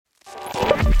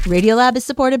Radiolab is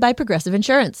supported by Progressive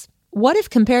Insurance. What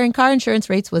if comparing car insurance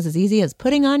rates was as easy as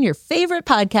putting on your favorite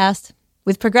podcast?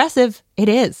 With Progressive, it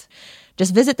is.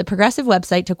 Just visit the Progressive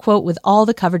website to quote with all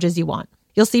the coverages you want.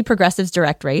 You'll see Progressive's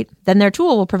direct rate. Then their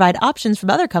tool will provide options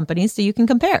from other companies so you can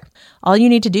compare. All you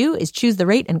need to do is choose the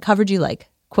rate and coverage you like.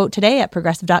 Quote today at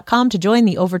Progressive.com to join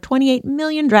the over 28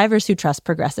 million drivers who trust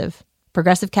Progressive.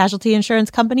 Progressive Casualty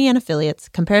Insurance Company and Affiliates.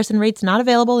 Comparison rates not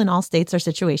available in all states or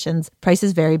situations.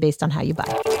 Prices vary based on how you buy.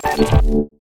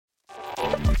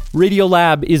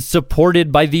 Radiolab is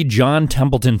supported by the John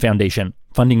Templeton Foundation,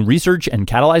 funding research and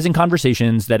catalyzing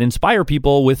conversations that inspire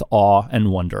people with awe and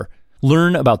wonder.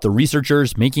 Learn about the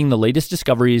researchers making the latest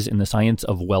discoveries in the science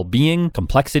of well-being,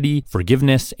 complexity,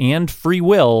 forgiveness, and free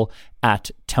will at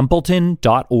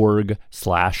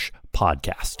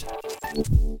templeton.org/podcast.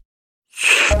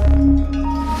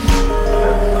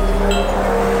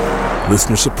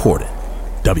 Listener supported.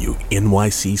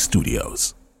 WNYC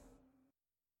Studios.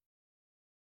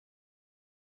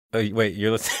 Oh, wait,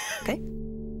 you're listening? Okay.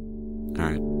 All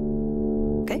right.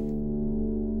 Okay.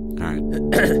 All right.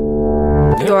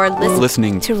 You're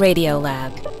Listening to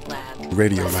Radiolab.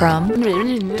 Radio Lab. From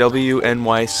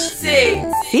WNYC.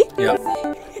 See? Yep.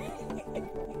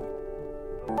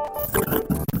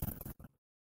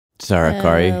 Sarah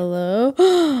Kari. Hello.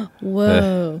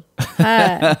 Whoa.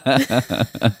 Hi.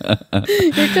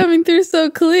 You're coming through so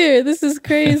clear. This is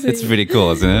crazy. It's pretty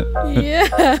cool, isn't it? Yeah.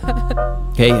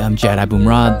 Hey, I'm Jad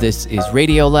Abumrad. This is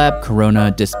Radiolab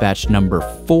Corona Dispatch number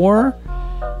 4.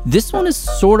 This one is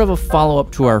sort of a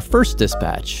follow-up to our first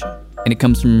dispatch, and it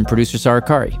comes from producer Sarah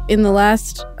Kari. In the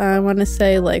last, I want to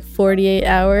say 48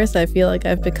 hours, I feel like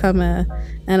I've become an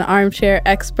armchair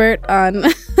expert on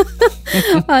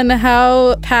on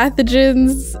how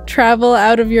pathogens travel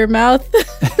out of your mouth.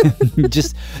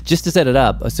 just to set it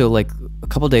up, so a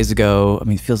couple days ago, I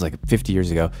mean, it feels like 50 years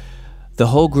ago, the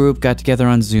whole group got together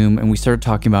on Zoom and we started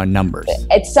talking about numbers.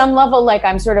 At some level,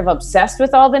 I'm sort of obsessed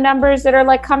with all the numbers that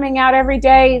are coming out every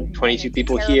day. 22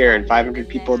 people here and 500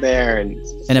 people there.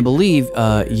 And I believe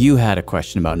you had a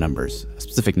question about numbers, a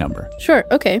specific number. Sure,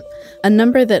 okay. A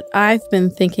number that I've been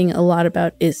thinking a lot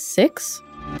about is 6.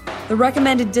 The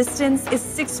recommended distance is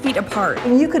 6 feet apart.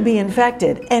 You could be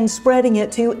infected and spreading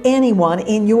it to anyone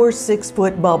in your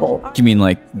 6-foot bubble. Do you mean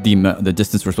the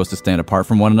distance we're supposed to stand apart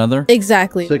from one another?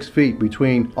 Exactly. 6 feet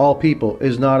between all people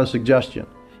is not a suggestion.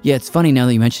 Yeah, it's funny now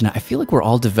that you mention it. I feel like we're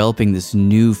all developing this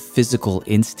new physical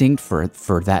instinct for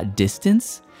that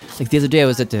distance. The other day I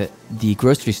was at the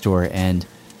grocery store and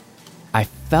I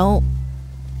felt...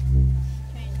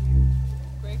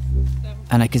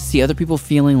 And I could see other people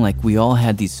feeling like we all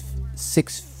had these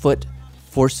 6-foot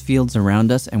force fields around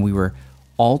us and we were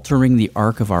altering the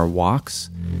arc of our walks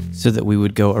so that we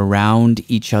would go around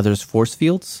each other's force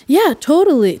fields. Yeah,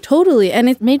 totally. And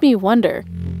it made me wonder,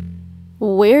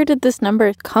 where did this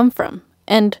number come from?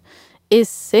 And is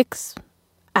 6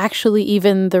 actually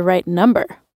even the right number?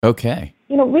 Okay.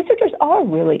 Researchers are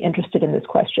really interested in this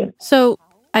question. So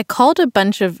I called a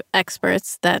bunch of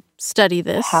experts that study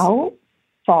this. How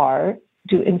far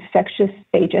do infectious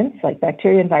agents like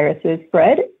bacteria and viruses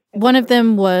spread? One of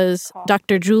them was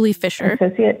Dr. Julie Fisher,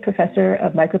 Associate Professor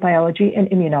of Microbiology and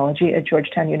Immunology at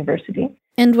Georgetown University.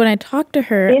 And when I talked to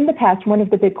her... In the past, one of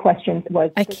the big questions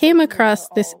was... I came across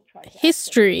this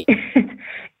history.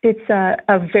 It's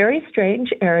a very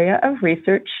strange area of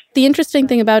research. The interesting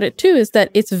thing about it, too, is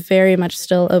that it's very much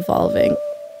still evolving.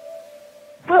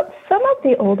 Well, some of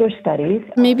the older studies...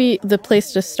 Maybe the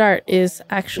place to start is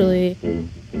actually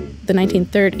the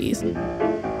 1930s.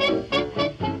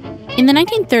 In the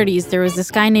 1930s, there was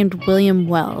this guy named William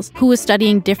Wells who was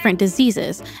studying different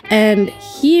diseases. And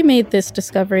he made this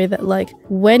discovery that,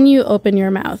 when you open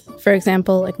your mouth, for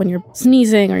example, when you're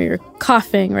sneezing or you're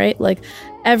coughing, right?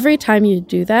 Every time you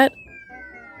do that,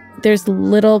 there's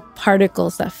little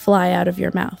particles that fly out of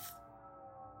your mouth.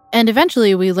 And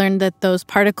eventually we learned that those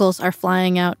particles are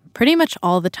flying out pretty much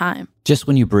all the time. Just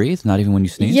when you breathe, not even when you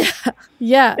sneeze?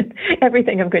 Yeah.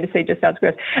 Everything I'm going to say just sounds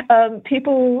gross.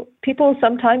 People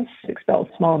sometimes expel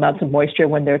small amounts of moisture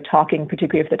when they're talking,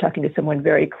 particularly if they're talking to someone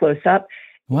very close up.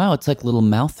 Wow, it's like little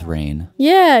mouth rain.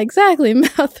 Yeah, exactly.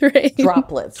 Mouth rain.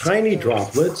 Droplets. Tiny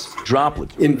droplets.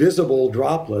 Droplets. Invisible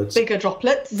droplets. Bigger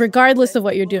droplets. Regardless of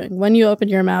what you're doing, when you open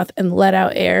your mouth and let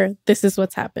out air, this is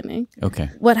what's happening. Okay.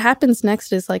 What happens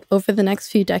next is over the next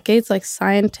few decades,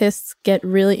 scientists get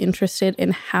really interested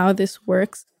in how this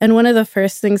works. And one of the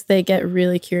first things they get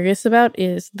really curious about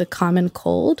is the common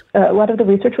cold. A lot of the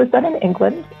research was done in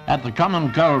England. At the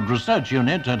Common Cold Research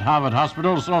Unit at Harvard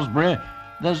Hospital, Salisbury,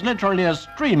 there's literally a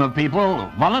stream of people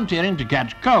volunteering to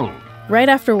catch cold. right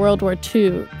after World War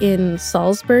II in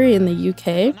Salisbury in the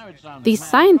UK, these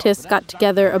scientists got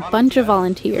together a bunch of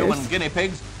volunteers. Human guinea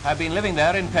pigs have been living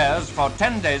there in pairs for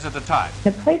 10 days at a time.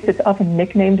 The place is often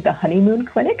nicknamed the honeymoon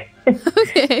clinic.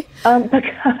 Okay.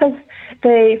 Because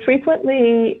they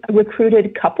frequently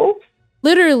recruited couples.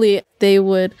 Literally, they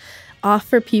would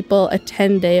offer people a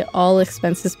 10-day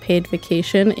all-expenses-paid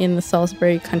vacation in the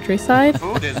Salisbury countryside.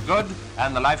 Food is good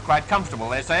and the life quite comfortable,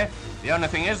 they say. The only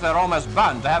thing is they're almost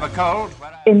bound to have a cold.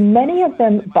 In many of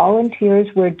them,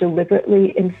 volunteers were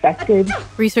deliberately infected.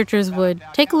 Researchers would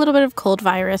take a little bit of cold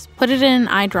virus, put it in an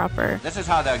eyedropper. This is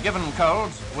how they're given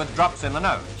colds, with drops in the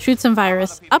nose. Shoot some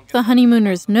virus up the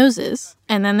honeymooners' noses,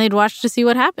 and then they'd watch to see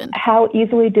what happened. How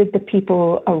easily did the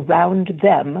people around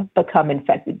them become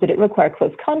infected? Did it require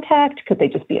close contact? Could they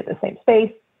just be in the same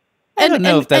space? I don't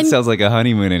know if that sounds like a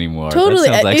honeymoon anymore. Totally.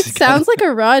 It sounds like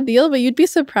a raw deal, but you'd be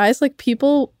surprised. Like,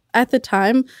 people at the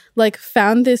time, like,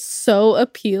 found this so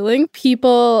appealing.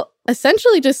 People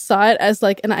essentially just saw it as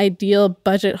like an ideal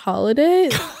budget holiday.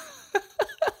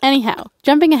 Anyhow,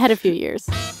 jumping ahead a few years.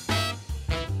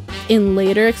 In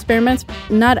later experiments,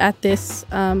 not at this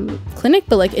clinic,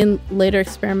 but like in later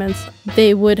experiments,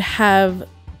 they would have,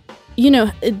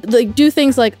 like do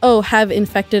things like, have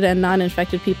infected and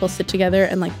non-infected people sit together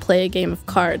and like play a game of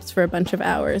cards for a bunch of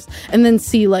hours and then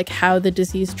see like how the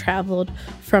disease traveled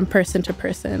from person to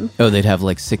person. Oh, they'd have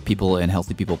like sick people and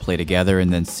healthy people play together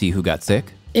and then see who got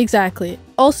sick? Exactly.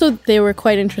 Also, they were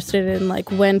quite interested in like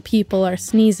when people are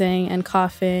sneezing and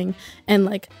coughing and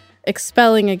like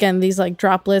expelling, again, these like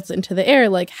droplets into the air,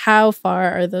 like how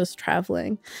far are those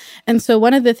traveling? And so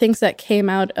one of the things that came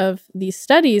out of these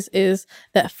studies is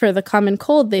that for the common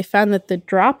cold, they found that the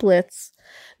droplets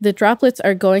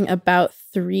are going about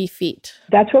 3 feet.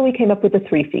 That's where we came up with the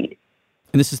 3 feet.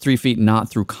 And this is 3 feet not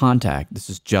through contact. This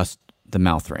is just the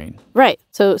mouth rain. Right.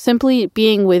 So simply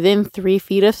being within 3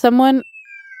 feet of someone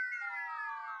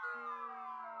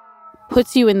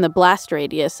puts you in the blast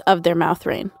radius of their mouth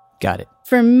rain. Got it.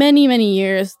 For many, many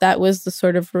years, that was the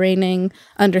sort of reigning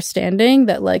understanding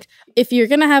that, like, if you're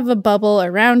going to have a bubble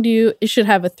around you, it should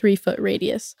have a 3-foot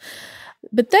radius.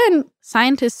 But then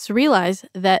scientists realize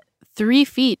that 3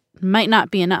 feet might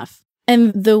not be enough.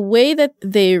 And the way that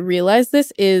they realize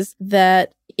this is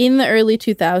that in the early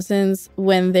 2000s,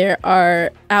 when there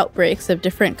are outbreaks of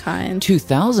different kinds.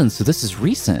 2000s, so this is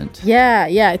recent. Yeah,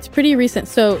 it's pretty recent.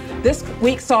 So this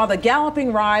week saw the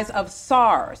galloping rise of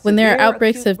SARS. When there are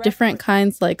outbreaks of different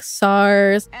kinds like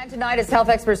SARS. And tonight, as health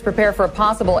experts prepare for a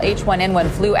possible H1N1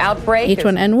 flu outbreak.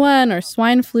 H1N1 or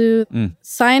swine flu.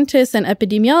 Scientists and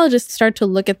epidemiologists start to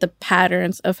look at the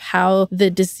patterns of how the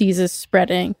disease is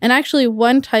spreading. And actually,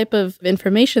 one type of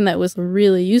information that was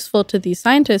really useful to these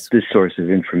scientists. This source of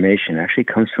information actually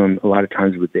comes from a lot of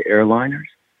times with the airliners.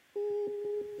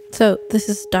 So this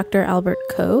is Dr. Albert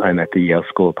Koh. I'm at the Yale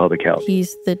School of Public Health.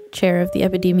 He's the chair of the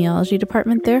epidemiology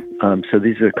department there. So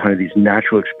these are kind of these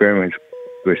natural experiments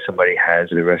where somebody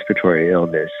has a respiratory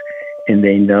illness and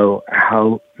they know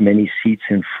how many seats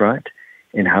in front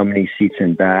and how many seats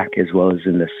in back as well as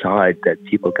in the side that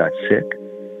people got sick.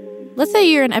 Let's say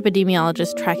you're an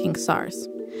epidemiologist tracking SARS.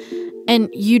 And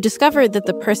you discover that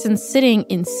the person sitting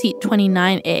in seat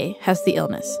 29A has the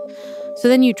illness. So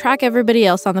then you track everybody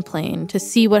else on the plane to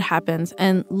see what happens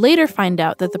and later find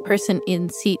out that the person in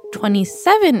seat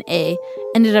 27A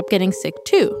ended up getting sick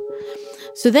too.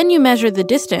 So then you measure the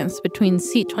distance between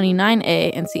seat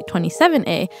 29A and seat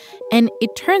 27A, and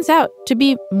it turns out to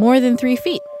be more than 3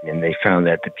 feet. And they found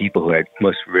that the people who had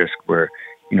most risk were,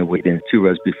 within 2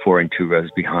 rows before and 2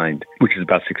 rows behind, which is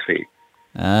about 6 feet.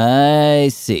 I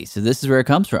see. So this is where it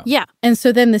comes from. Yeah. And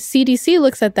so then the CDC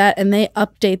looks at that and they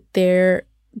update their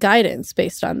guidance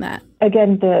based on that.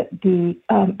 Again, the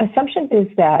assumption is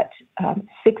that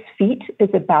 6 feet is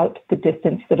about the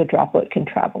distance that a droplet can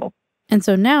travel. And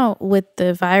so now with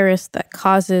the virus that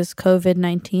causes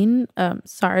COVID-19,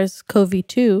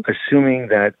 SARS-CoV-2. Assuming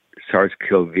that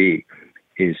SARS-CoV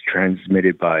is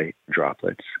transmitted by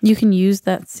droplets. You can use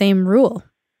that same rule.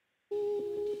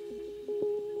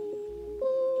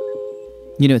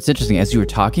 It's interesting. As you were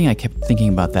talking, I kept thinking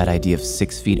about that idea of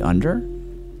 6 feet under.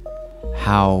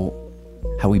 How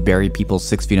we bury people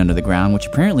 6 feet under the ground, which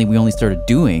apparently we only started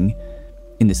doing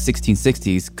in the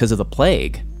 1660s because of the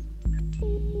plague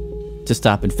to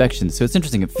stop infection. So it's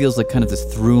interesting. It feels like kind of this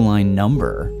through line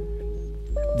number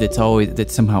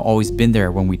that's somehow always been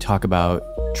there when we talk about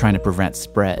trying to prevent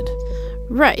spread.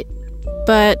 Right.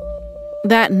 But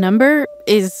that number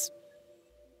is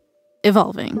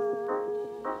evolving.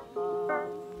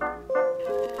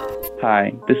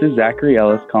 Hi, this is Zachary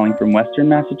Ellis calling from Western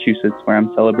Massachusetts, where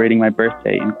I'm celebrating my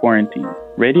birthday in quarantine.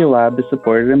 Radiolab is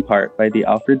supported in part by the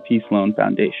Alfred P. Sloan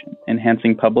Foundation,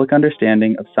 enhancing public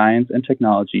understanding of science and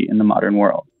technology in the modern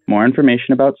world. More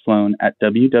information about Sloan at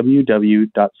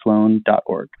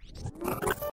www.sloan.org.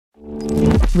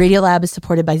 Radiolab is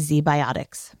supported by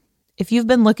ZBiotics. If you've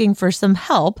been looking for some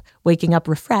help waking up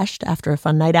refreshed after a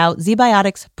fun night out,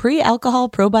 ZBiotics Pre-Alcohol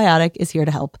Probiotic is here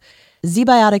to help.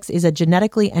 ZBiotics is a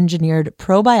genetically engineered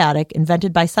probiotic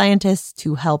invented by scientists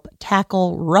to help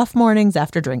tackle rough mornings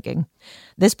after drinking.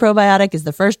 This probiotic is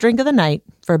the first drink of the night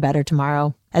for a better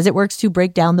tomorrow, as it works to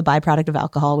break down the byproduct of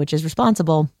alcohol, which is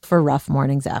responsible for rough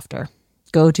mornings after.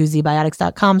 Go to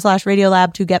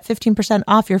zbiotics.com/Radiolab to get 15%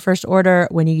 off your first order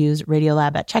when you use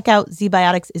Radiolab at checkout.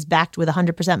 ZBiotics is backed with a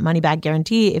 100% money-back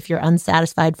guarantee. If you're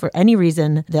unsatisfied for any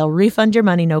reason, they'll refund your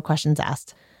money, no questions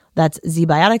asked. That's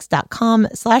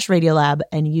zbiotics.com/Radiolab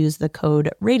and use the code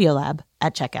Radiolab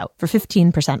at checkout for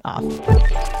 15% off.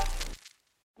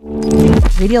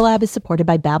 Radiolab is supported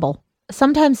by Babbel.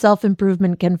 Sometimes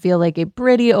self-improvement can feel like a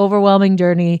pretty overwhelming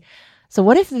journey. So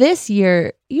what if this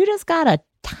year you just got a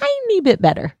tiny bit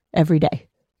better every day?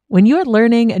 When you're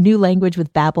learning a new language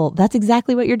with Babbel, that's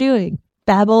exactly what you're doing.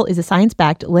 Babbel is a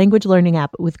science-backed language learning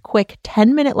app with quick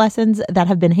 10-minute lessons that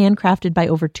have been handcrafted by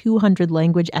over 200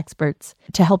 language experts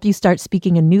to help you start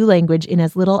speaking a new language in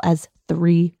as little as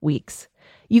 3 weeks.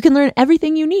 You can learn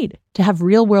everything you need to have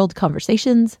real-world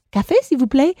conversations, café s'il vous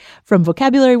plaît, from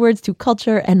vocabulary words to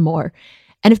culture and more.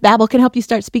 And if Babbel can help you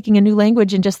start speaking a new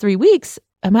language in just 3 weeks,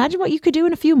 imagine what you could do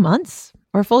in a few months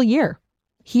or a full year.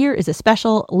 Here is a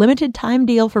special limited time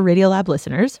deal for Radiolab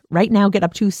listeners. Right now, get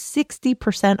up to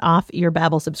 60% off your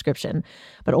Babbel subscription,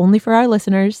 but only for our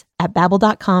listeners at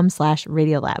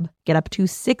babbel.com/Radiolab. Get up to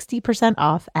 60%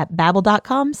 off at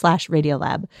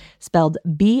babbel.com/Radiolab, spelled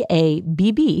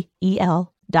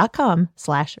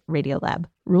BABBEL.com/Radiolab.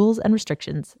 Rules and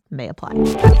restrictions may apply.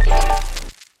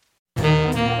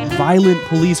 Violent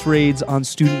police raids on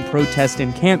student protest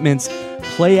encampments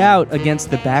play out against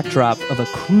the backdrop of a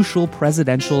crucial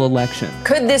presidential election.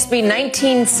 Could this be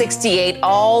 1968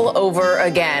 all over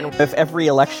again? If every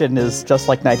election is just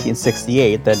like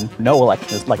 1968, then no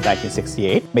election is like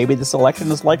 1968. Maybe this election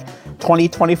is like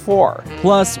 2024.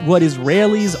 Plus, what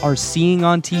Israelis are seeing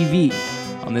on TV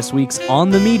on this week's On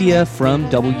the Media from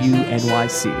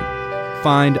WNYC.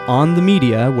 Find On the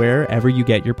Media wherever you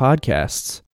get your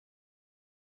podcasts.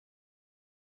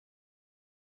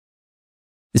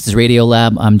 This is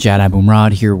Radiolab. I'm Jad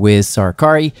Abumrad here with Sarah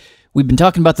Qari. We've been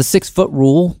talking about the 6-foot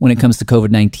rule when it comes to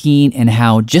COVID-19 and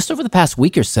how just over the past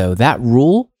week or so, that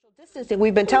rule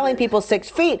We've been telling people 6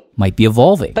 feet. Might be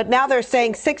evolving. But now they're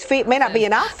saying 6 feet may not be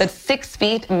enough. That 6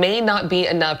 feet may not be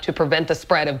enough to prevent the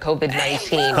spread of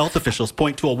COVID-19. Health officials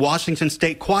point to a Washington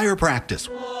state choir practice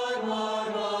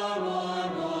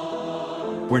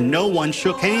where no one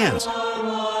shook hands.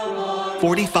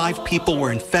 45 people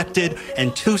were infected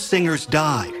and 2 singers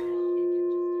died.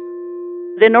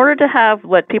 In order to have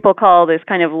what people call this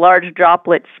kind of large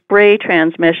droplet spray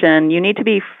transmission, you need to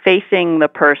be facing the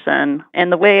person.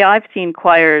 And the way I've seen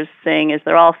choirs sing is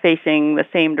they're all facing the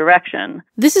same direction.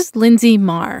 This is Lindsay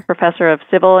Marr, professor of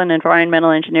civil and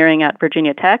environmental engineering at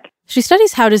Virginia Tech. She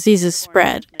studies how diseases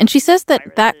spread, and she says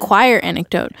that choir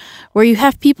anecdote, where you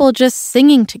have people just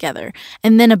singing together,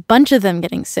 and then a bunch of them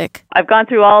getting sick. I've gone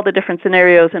through all the different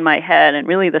scenarios in my head, and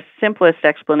really the simplest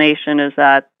explanation is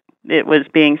that it was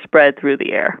being spread through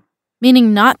the air.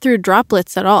 Meaning not through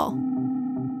droplets at all.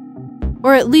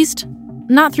 Or at least,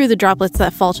 not through the droplets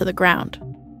that fall to the ground.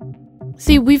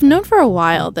 See, we've known for a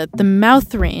while that the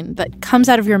mouth rain that comes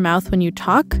out of your mouth when you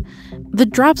talk, the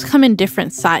drops come in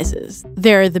different sizes.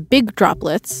 There are the big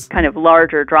droplets. Kind of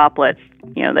larger droplets,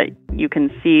 that you can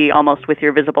see almost with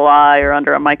your visible eye or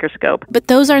under a microscope. But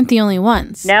those aren't the only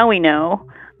ones. Now we know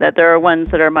that there are ones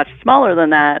that are much smaller than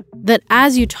that. That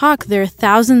as you talk, there are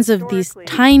thousands of these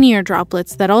tinier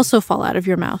droplets that also fall out of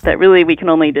your mouth. That really we can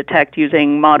only detect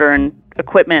using modern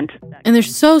equipment. And they're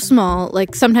so small,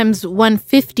 like sometimes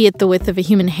 1/50th the width of a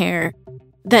human hair,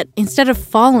 that instead of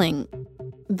falling,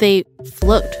 they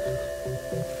float.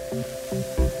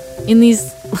 In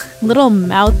these little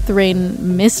mouth rain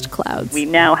mist clouds. We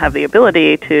now have the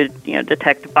ability to,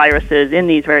 detect viruses in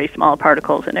these very small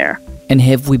particles in air. And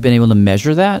have we been able to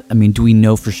measure that? I mean, do we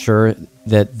know for sure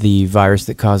that the virus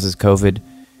that causes COVID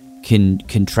can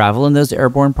travel in those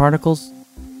airborne particles?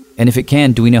 And if it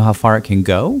can, do we know how far it can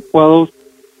go? Well,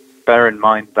 bear in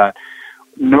mind that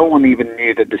no one even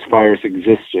knew that this virus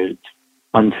existed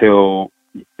until,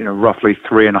 roughly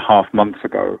 3.5 months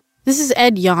ago. This is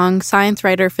Ed Yong, science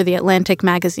writer for The Atlantic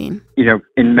magazine.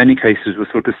 In many cases, we're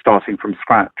sort of starting from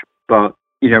scratch. But,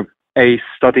 a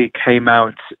study came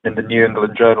out in the New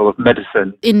England Journal of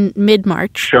Medicine in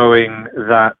mid-March showing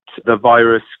that the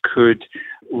virus could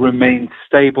remain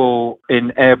stable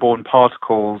in airborne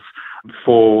particles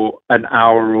for an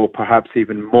hour or perhaps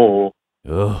even more.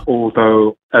 Ugh.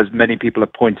 Although, as many people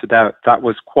have pointed out, that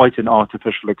was quite an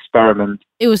artificial experiment.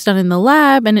 It was done in the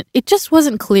lab, and it just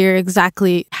wasn't clear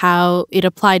exactly how it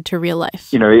applied to real life.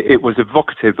 You know, it was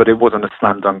evocative, but it wasn't a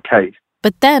slam dunk case.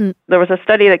 But then there was a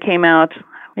study that came out,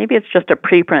 maybe it's just a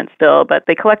preprint still, but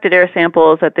they collected air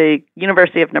samples at the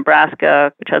University of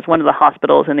Nebraska, which has one of the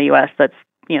hospitals in the U.S. that's,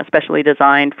 specially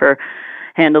designed for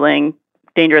handling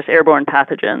dangerous airborne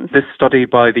pathogens. This study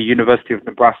by the University of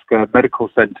Nebraska Medical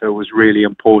Center was really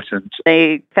important.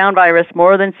 They found virus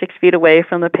more than 6 feet away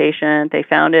from the patient. They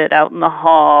found it out in the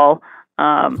hall.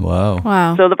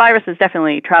 Wow. So the virus is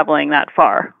definitely traveling that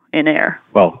far in air.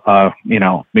 Well,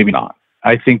 maybe not.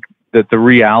 I think that the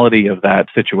reality of that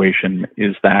situation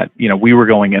is that, we were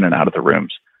going in and out of the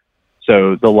rooms.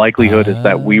 So the likelihood is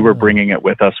that we were bringing it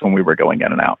with us when we were going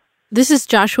in and out. This is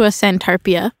Joshua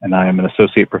Santarpia. And I am an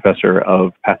associate professor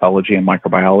of pathology and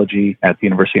microbiology at the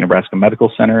University of Nebraska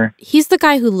Medical Center. He's the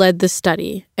guy who led the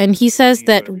study. And he says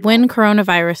that when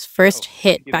coronavirus first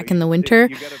hit back in the winter,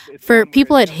 for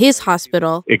people at his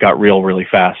hospital, it got real really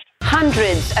fast.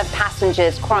 Hundreds of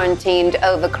passengers quarantined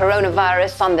over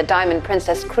coronavirus on the Diamond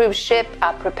Princess cruise ship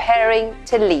are preparing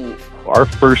to leave. Our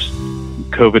first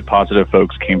COVID positive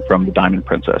folks came from the Diamond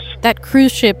Princess. That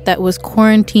cruise ship that was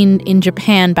quarantined in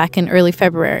Japan back in early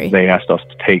February. They asked us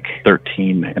to take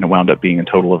 13, and it wound up being a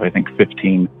total of,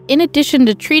 15. In addition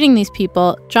to treating these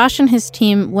people, Josh and his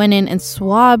team went in and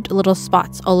swabbed little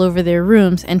spots all over their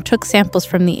rooms and took samples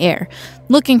from the air,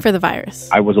 looking for the virus.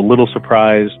 I was a little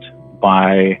surprised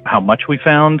by how much we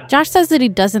found. Josh says that he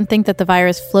doesn't think that the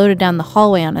virus floated down the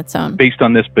hallway on its own. Based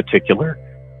on this particular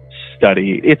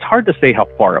study, it's hard to say how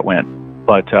far it went.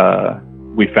 But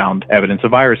we found evidence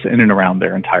of virus in and around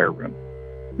their entire room.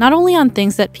 Not only on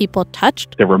things that people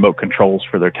touched, their remote controls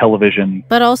for their television,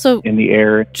 but also in the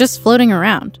air, just floating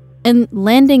around and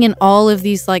landing in all of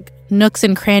these nooks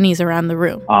and crannies around the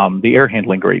room. The air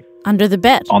handling grate. Under the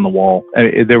bed. On the wall.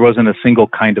 There wasn't a single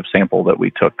kind of sample that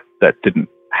we took that didn't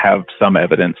have some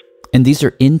evidence. And these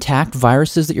are intact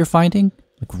viruses that you're finding?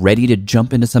 Ready to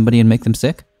jump into somebody and make them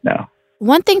sick? No.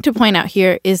 One thing to point out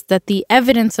here is that the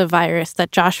evidence of virus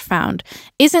that Josh found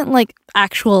isn't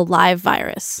actual live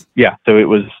virus. Yeah, so it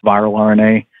was viral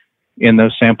RNA in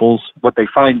those samples. What they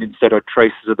find instead are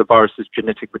traces of the virus's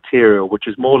genetic material, which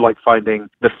is more like finding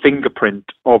the fingerprint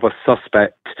of a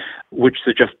suspect, which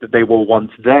suggests that they were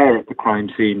once there at the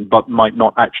crime scene, but might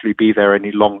not actually be there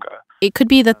any longer. It could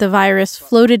be that the virus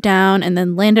floated down and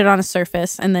then landed on a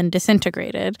surface and then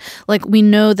disintegrated. We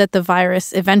know that the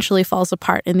virus eventually falls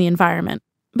apart in the environment.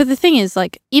 But the thing is,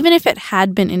 even if it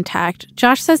had been intact,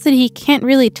 Josh says that he can't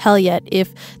really tell yet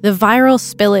if the viral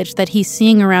spillage that he's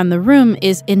seeing around the room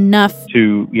is enough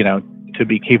to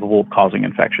be capable of causing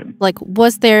infection.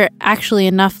 Was there actually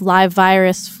enough live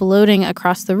virus floating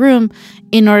across the room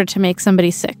in order to make somebody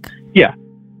sick? Yeah.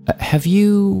 Have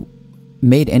you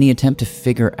made any attempt to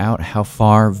figure out how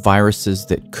far viruses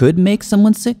that could make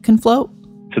someone sick can float?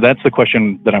 So that's the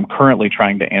question that I'm currently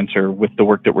trying to answer with the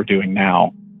work that we're doing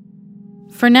now.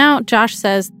 For now, Josh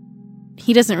says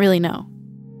he doesn't really know.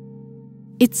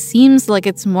 It seems like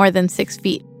it's more than 6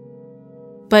 feet.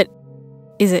 But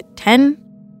is it 10?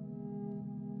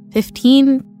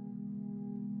 15?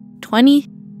 20?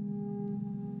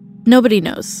 Nobody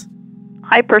knows.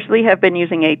 I personally have been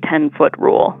using a 10-foot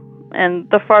rule. And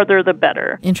the farther, the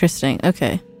better. Interesting.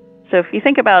 Okay. So if you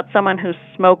think about someone who's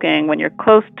smoking, when you're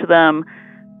close to them,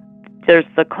 there's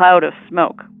the cloud of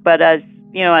smoke. But as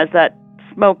that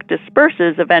smoke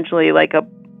disperses, eventually, a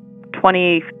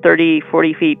 20, 30,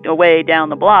 40 feet away down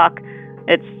the block,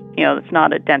 it's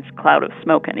not a dense cloud of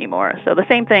smoke anymore. So the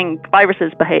same thing,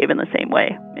 viruses behave in the same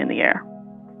way in the air.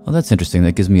 Well, that's interesting.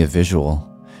 That gives me a visual.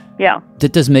 Yeah.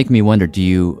 That does make me wonder, do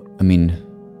you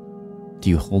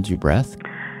hold your breath?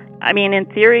 In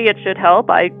theory, it should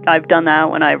help. I've done that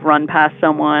when I've run past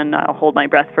someone. I'll hold my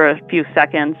breath for a few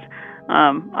seconds.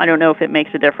 I don't know if it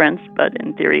makes a difference, but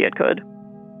in theory, it could.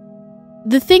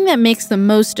 The thing that makes the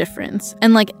most difference,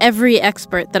 and every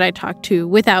expert that I talked to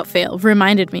without fail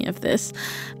reminded me of this,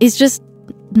 is just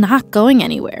not going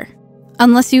anywhere.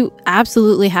 Unless you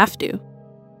absolutely have to.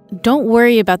 Don't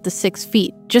worry about the 6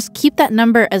 feet. Just keep that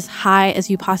number as high as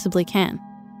you possibly can.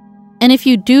 And if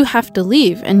you do have to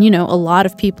leave, and a lot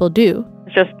of people do,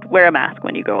 just wear a mask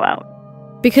when you go out.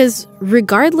 Because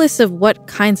regardless of what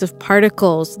kinds of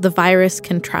particles the virus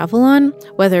can travel on,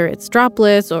 whether it's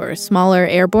droplets or smaller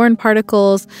airborne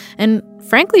particles, and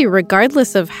frankly,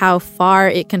 regardless of how far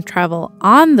it can travel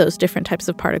on those different types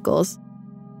of particles,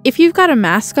 if you've got a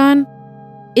mask on,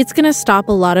 it's going to stop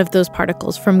a lot of those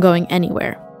particles from going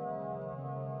anywhere.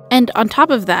 And on top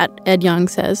of that, Ed Yong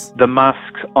says, the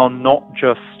masks are not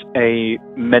just a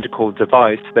medical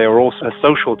device, they are also a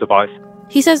social device.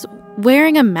 He says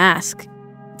wearing a mask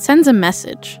sends a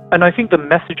message. And I think the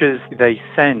messages they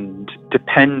send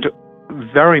depend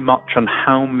very much on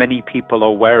how many people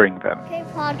are wearing them. Hey,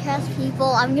 podcast people,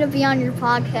 I'm going to be on your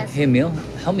podcast. Hey, Emil,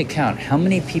 help me count. How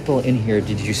many people in here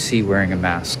did you see wearing a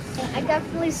mask? I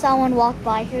definitely saw one walk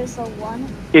by here, so one.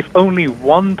 If only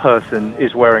one person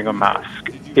is wearing a mask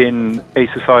in a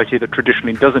society that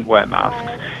traditionally doesn't wear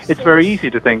masks, it's very easy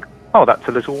to think, oh, that's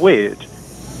a little weird.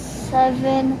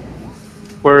 7.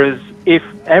 Whereas if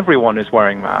everyone is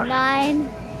wearing masks, 9,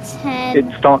 10. It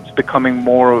starts becoming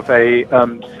more of a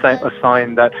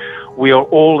sign that we are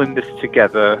all in this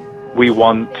together. We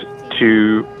want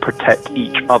to protect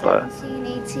each other.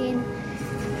 18.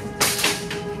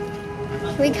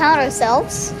 Should we count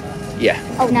ourselves? Yeah.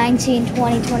 Oh, 19,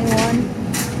 20, 21.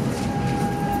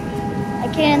 I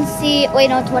can't see. Wait,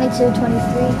 no, 22, 23.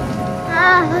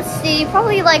 Let's see.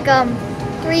 Probably like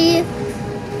 2/3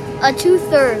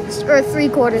 or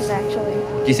 3/4 actually.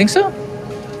 Do you think so?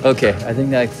 Okay, I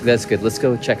think that's good. Let's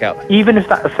go check out. Even if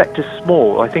that effect is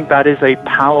small, I think that is a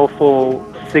powerful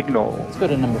signal. Let's go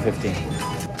to number 15.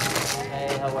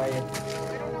 Hey, how are you?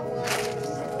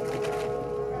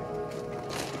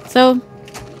 So,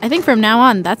 I think from now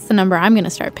on, that's the number I'm going to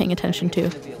start paying attention to.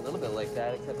 It's going to be a little bit like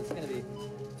that, except it's going to be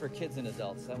for kids and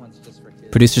adults. That one's just for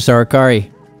kids. Producer Sarah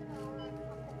Kari.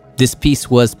 This piece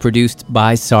was produced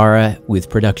by Sarah with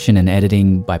production and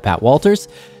editing by Pat Walters.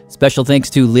 Special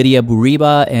thanks to Lydia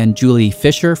Buriba and Julie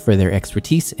Fisher for their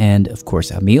expertise, and of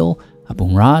course Emil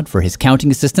Abumrad for his counting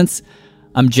assistance.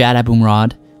 I'm Jad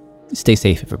Abumrad. Stay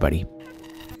safe, everybody.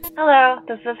 Hello,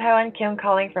 this is Hyeon Kim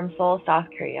calling from Seoul, South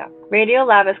Korea. Radio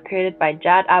Lab is created by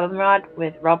Jad Abumrad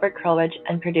with Robert Krulwich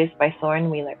and produced by Soren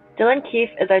Wheeler. Dylan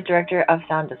Keefe is our director of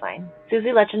sound design.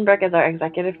 Susie Lechenberg is our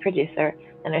executive producer,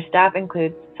 and our staff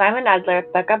includes Simon Adler,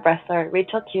 Becca Bressler,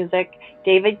 Rachel Cusick,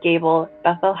 David Gable,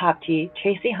 Bethel Hapti,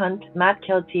 Tracy Hunt, Matt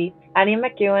Kilty, Annie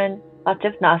McEwen,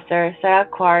 Latif Nasser, Sarah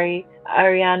Quarry,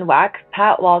 Ariane Wack,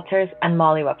 Pat Walters, and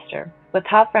Molly Webster. With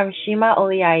help from Shima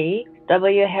Oliai,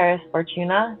 W. Harris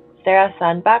Fortuna, Sarah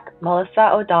Sandbach, Melissa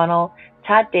O'Donnell,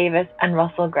 Tad Davis, and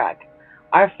Russell Gregg.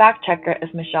 Our fact checker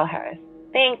is Michelle Harris.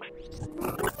 Thanks.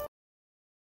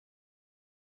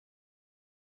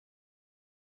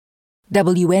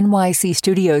 WNYC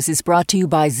Studios is brought to you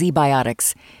by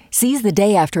ZBiotics. Seize the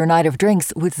day after a night of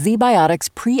drinks with ZBiotics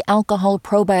pre-alcohol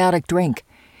probiotic drink.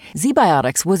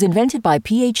 ZBiotics was invented by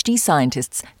PhD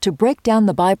scientists to break down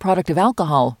the byproduct of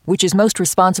alcohol, which is most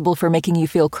responsible for making you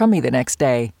feel crummy the next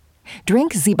day.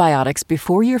 Drink ZBiotics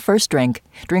before your first drink,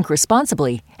 drink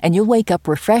responsibly, and you'll wake up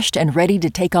refreshed and ready to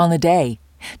take on the day.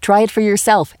 Try it for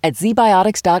yourself at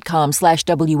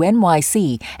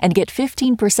zbiotics.com/WNYC and get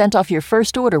 15% off your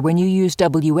first order when you use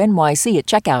WNYC at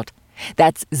checkout.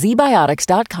 That's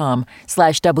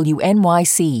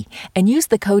zbiotics.com/WNYC and use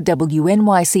the code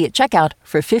WNYC at checkout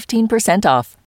for 15% off.